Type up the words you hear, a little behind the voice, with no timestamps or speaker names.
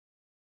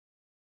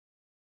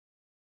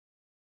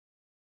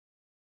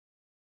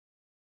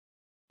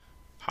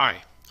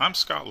Hi, I'm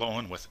Scott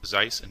Lowen with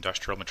ZEISS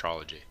Industrial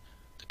Metrology.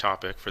 The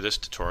topic for this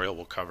tutorial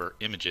will cover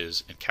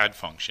images and CAD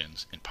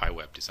functions in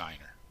PiWeb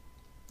Designer.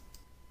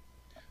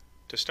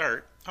 To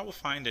start, I will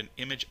find an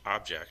image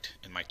object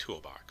in my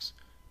toolbox.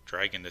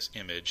 Dragging this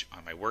image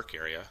on my work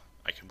area,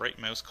 I can right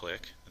mouse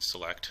click and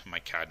select my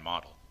CAD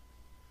model.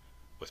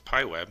 With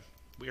PiWeb,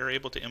 we are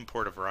able to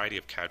import a variety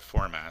of CAD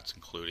formats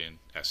including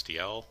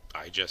STL,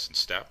 IGES, and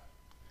STEP.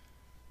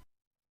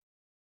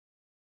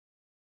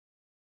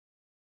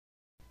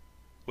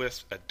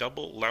 With a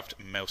double left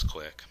mouse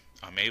click,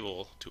 I'm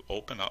able to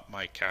open up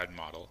my CAD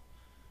model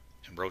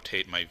and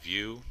rotate my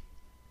view,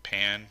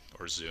 pan,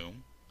 or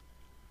zoom.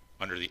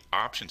 Under the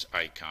options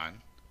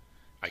icon,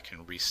 I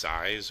can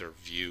resize or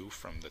view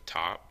from the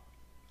top,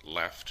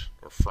 left,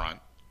 or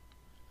front,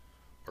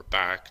 or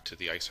back to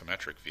the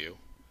isometric view.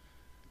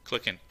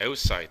 Clicking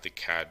outside the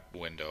CAD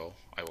window,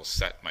 I will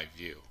set my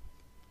view.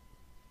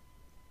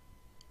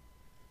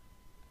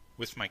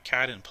 With my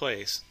CAD in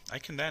place, I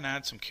can then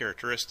add some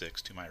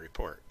characteristics to my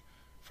report.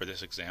 For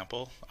this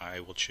example,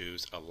 I will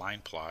choose a line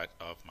plot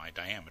of my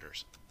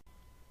diameters.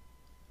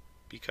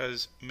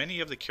 Because many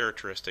of the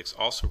characteristics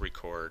also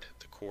record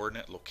the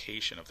coordinate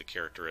location of the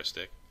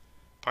characteristic,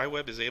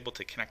 PiWeb is able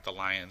to connect the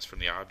lines from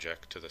the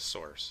object to the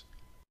source.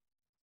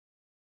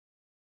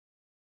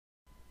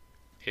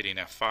 Hitting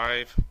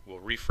F5 will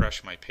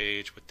refresh my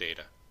page with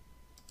data.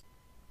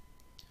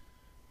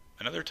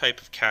 Another type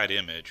of CAD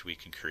image we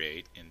can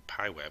create in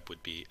PiWeb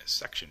would be a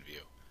section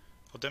view.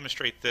 I'll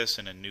demonstrate this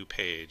in a new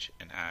page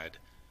and add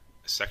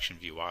a section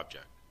view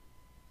object.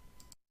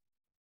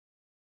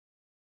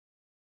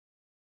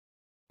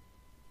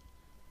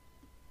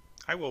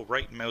 I will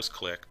right mouse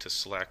click to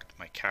select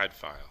my CAD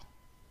file.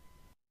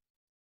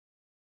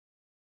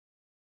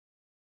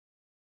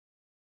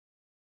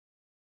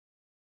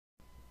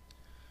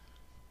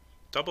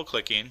 Double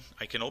clicking,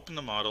 I can open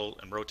the model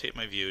and rotate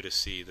my view to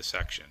see the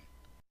section.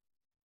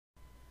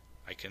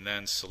 I can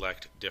then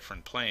select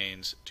different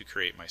planes to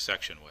create my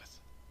section width.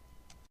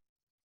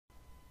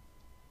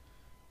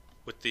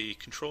 With the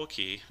Control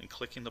key and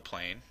clicking the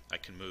plane, I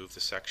can move the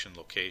section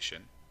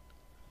location.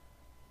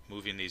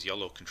 Moving these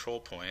yellow control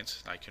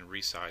points, I can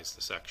resize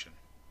the section.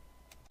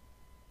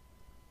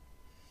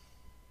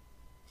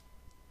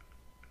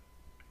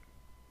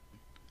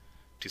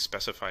 To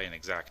specify an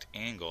exact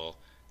angle,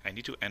 I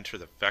need to enter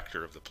the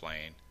vector of the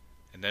plane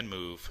and then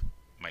move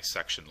my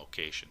section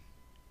location.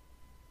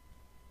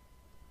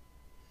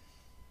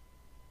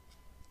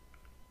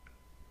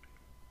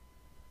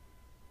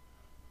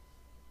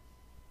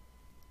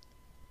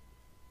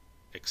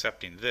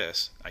 Accepting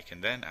this, I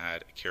can then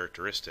add a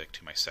characteristic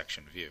to my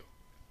section view.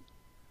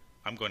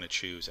 I'm going to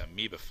choose a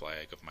amoeba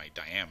flag of my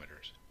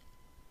diameters.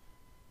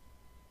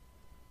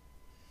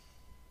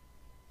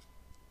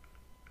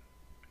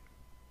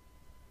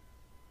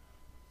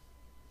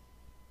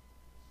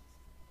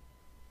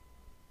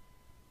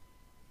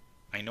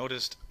 I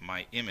noticed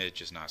my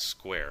image is not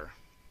square.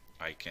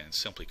 I can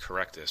simply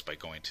correct this by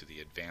going to the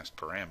advanced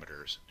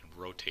parameters and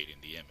rotating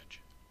the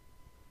image.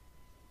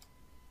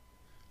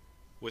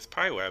 With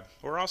PiWeb,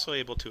 we're also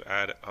able to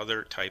add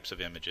other types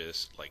of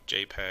images like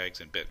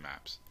JPEGs and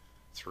bitmaps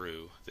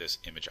through this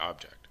image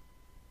object.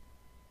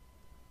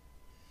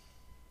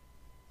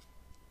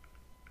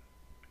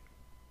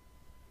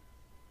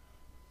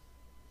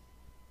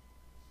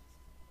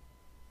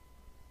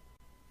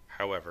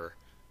 However,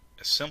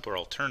 a simpler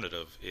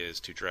alternative is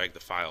to drag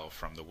the file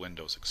from the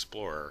Windows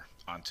Explorer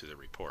onto the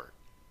report.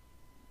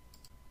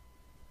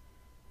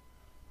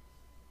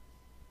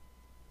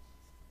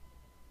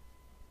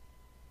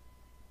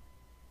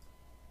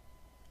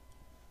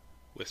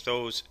 With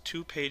those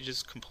two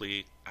pages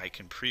complete, I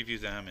can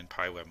preview them in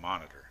PiWeb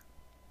Monitor.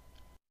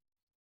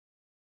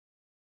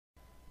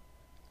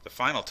 The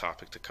final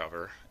topic to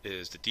cover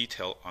is the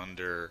detail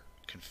under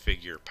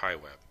Configure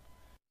PiWeb.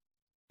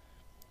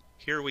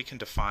 Here we can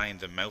define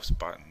the mouse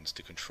buttons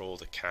to control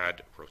the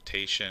CAD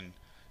rotation,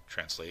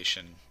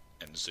 translation,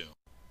 and zoom.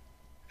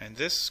 And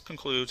this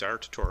concludes our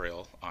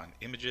tutorial on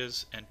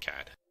images and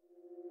CAD.